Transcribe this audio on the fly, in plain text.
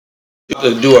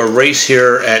To do a race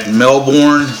here at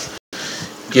Melbourne,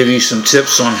 give you some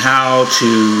tips on how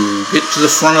to get to the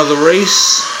front of the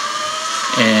race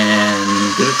and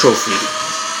get a trophy.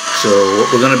 So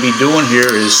what we're going to be doing here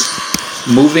is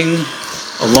moving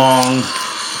along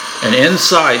an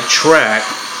inside track.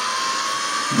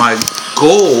 My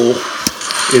goal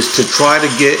is to try to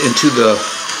get into the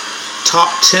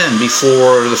top 10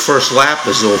 before the first lap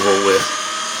is over with.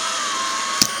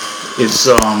 It's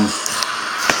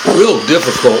real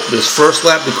difficult this first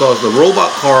lap because the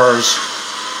robot cars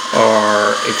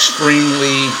are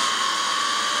extremely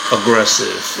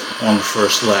aggressive on the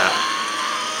first lap.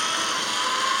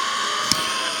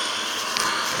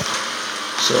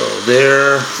 So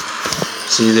there,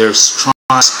 see, they're trying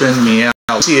to spin me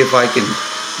out. See if I can.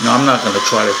 No, I'm not going to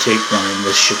try to take one in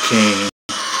this chicane.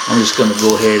 I'm just going to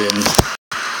go ahead and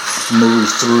move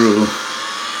through.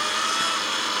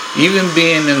 Even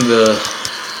being in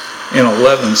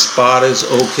 11th spot is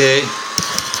okay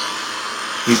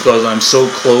because I'm so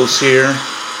close here.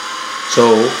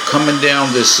 So coming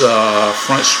down this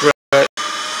front stretch,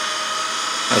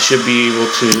 I should be able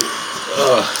to.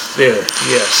 There,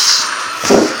 yes.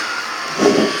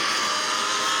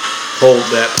 Hold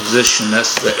that position.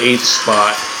 That's the 8th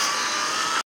spot.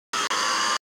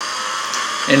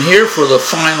 And here for the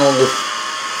final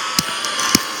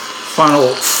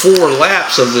 4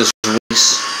 laps of this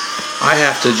race, I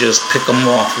have to just pick them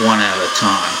off one at a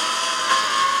time.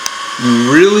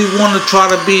 You really want to try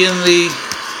to be in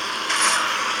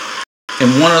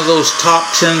one of those top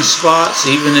 10 spots,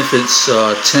 even if it's 10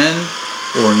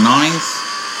 or 9th.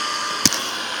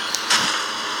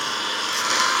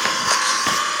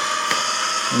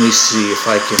 Let me see if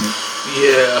I can,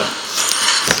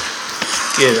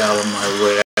 get out of my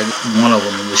way. I got one of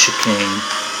them in the chicane.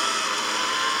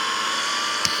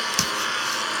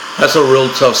 That's a real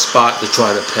tough spot to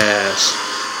try to pass.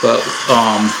 But,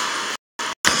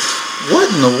 what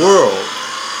in the world?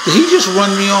 Did he just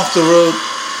run me off the road?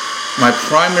 My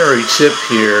primary tip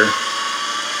here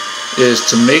is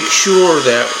to make sure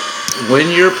that when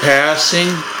you're passing,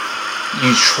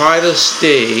 you try to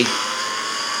stay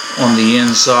on the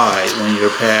inside when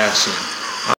you're passing.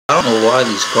 I don't know why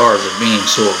these cars are being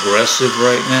so aggressive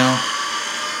right now.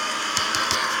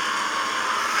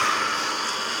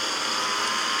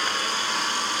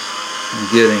 I'm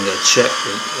getting a check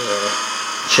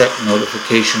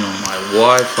notification on my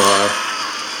Wi-Fi,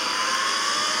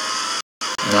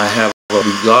 and I have a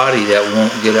Bugatti that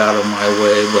won't get out of my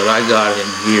way, but I got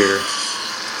him here.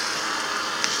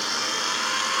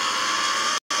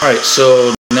 Alright,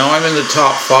 so now I'm in the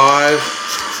top 5.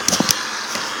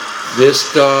 This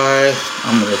guy,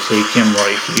 I'm going to take him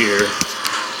right here.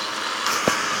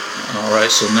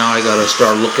 Alright, so now I got to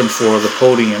start looking for the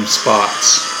podium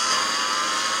spots.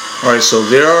 Alright, so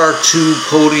there are 2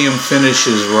 podium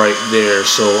finishes right there,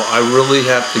 so I really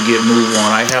have to get moved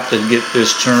on. I have to get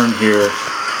this turn here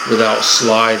without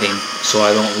sliding so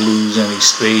I don't lose any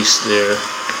space there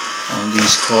on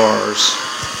these cars.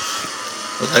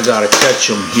 But I got to catch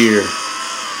them here.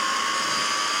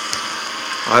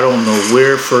 I don't know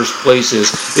where first place is.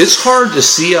 It's hard to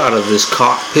see out of this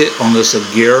cockpit on this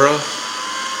Agera.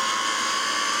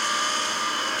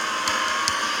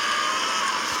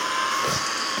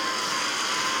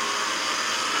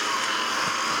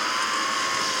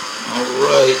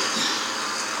 Alright.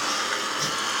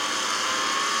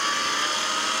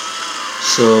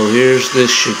 So here's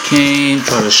this chicane.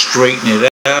 Try to straighten it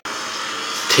out.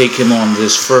 Take him on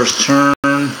this first turn.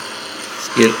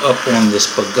 Get up on this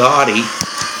Bugatti.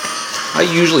 I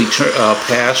usually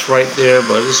pass right there,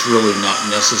 but it's really not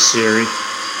necessary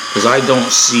because I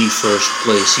don't see first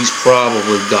place. He's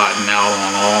probably gotten out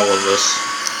on all of us.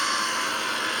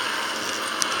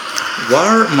 Why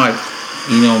aren't my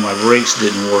brakes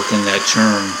didn't work in that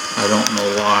turn? I don't know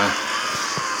why.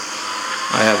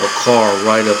 I have a car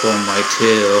right up on my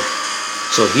tail.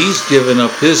 So he's given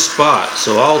up his spot,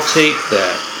 so I'll take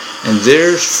that. And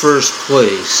there's first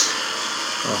place.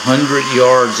 100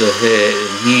 yards ahead,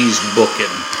 and he's booking.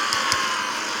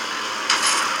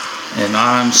 And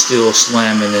I'm still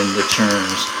slamming in the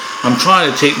turns. I'm trying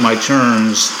to take my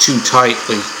turns too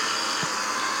tightly.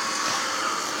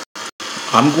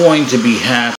 I'm going to be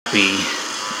happy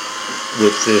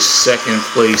with this second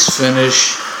place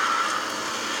finish.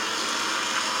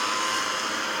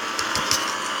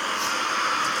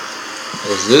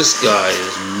 Because this guy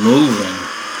is moving.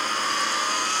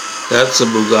 That's a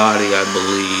Bugatti, I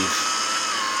believe.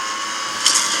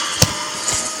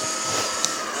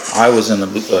 I was in an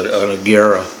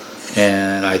Agera,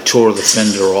 and I tore the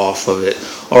fender off of it.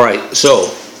 Alright,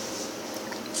 so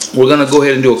we're going to go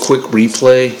ahead and do a quick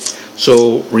replay.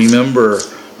 So remember,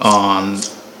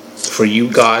 For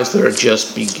you guys that are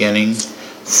just beginning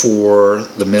for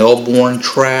the Melbourne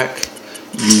track,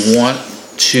 you want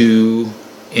to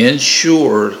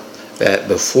ensure that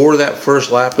before that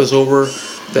first lap is over,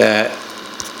 that,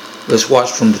 let's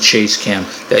watch from the chase cam,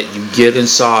 that you get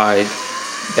inside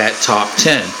that top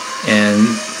 10. And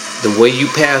the way you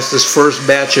pass this first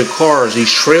batch of cars,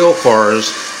 these trail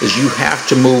cars, is you have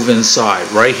to move inside.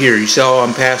 Right here, you see how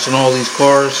I'm passing all these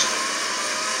cars?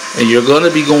 And you're going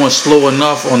to be going slow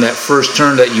enough on that first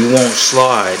turn that you won't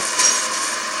slide.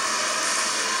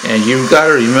 And you've got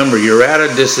to remember, you're at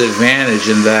a disadvantage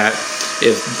in that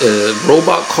if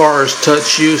robot cars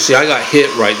touch you, see, I got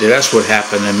hit right there. That's what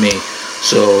happened to me.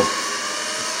 So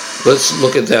let's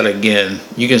look at that again.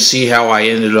 You can see how I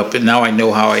ended up, and now I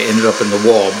know how I ended up in the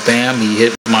wall. Bam, he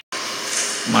hit my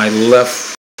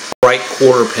right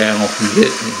quarter panel.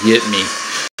 He hit me.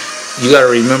 You got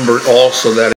to remember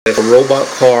also that if a robot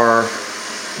car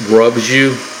rubs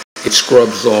you, it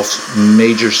scrubs off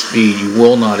major speed. You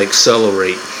will not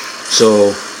accelerate. So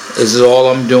this is all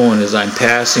I'm doing, is I'm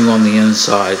passing on the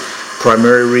inside.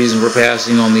 Primary reason for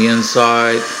passing on the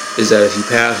inside is that if you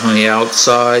pass on the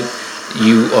outside,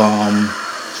 you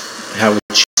have a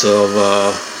chance of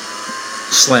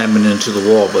slamming into the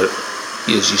wall. But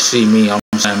as you see me, I'm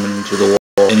slamming into the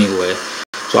wall anyway.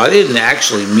 So I didn't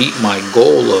actually meet my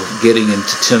goal of getting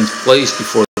into 10th place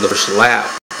before the first lap.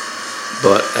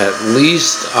 But at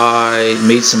least I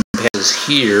made some passes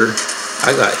here.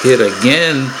 I got hit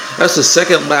again. That's the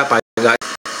second lap I got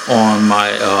on my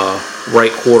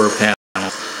right quarter panel.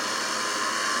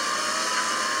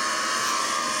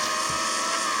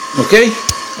 Okay?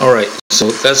 Alright, so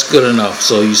that's good enough.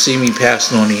 So you see me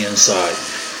passing on the inside.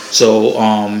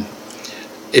 So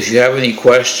if you have any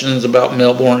questions about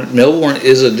Melbourne, Melbourne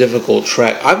is a difficult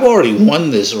track. I've already won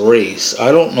this race.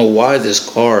 I don't know why this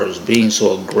car is being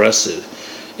so aggressive.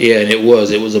 Yeah, and it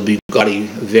was a Bugatti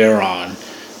Veyron,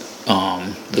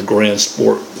 the Grand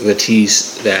Sport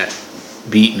Vitesse, that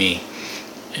beat me.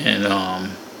 And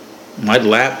my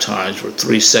lap times were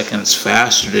 3 seconds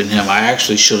faster than him. I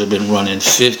actually should have been running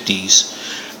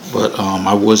 50s, but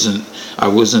I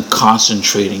wasn't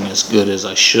concentrating as good as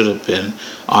I should have been.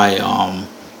 I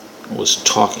was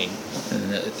talking,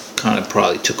 and it kind of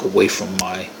probably took away from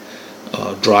my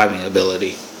driving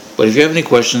ability. But if you have any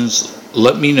questions,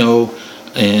 let me know,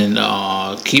 and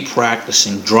keep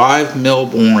practicing. Drive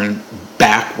Melbourne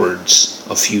backwards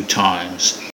a few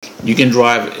times. You can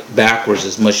drive backwards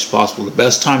as much as possible. The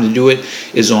best time to do it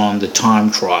is on the time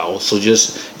trial. So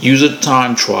just use a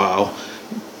time trial.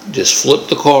 Just flip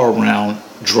the car around,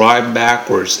 drive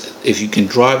backwards. If you can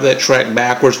drive that track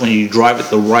backwards, when you drive it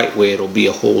the right way, it'll be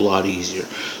a whole lot easier.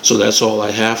 So that's all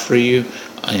I have for you,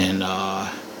 and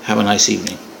have a nice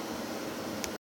evening.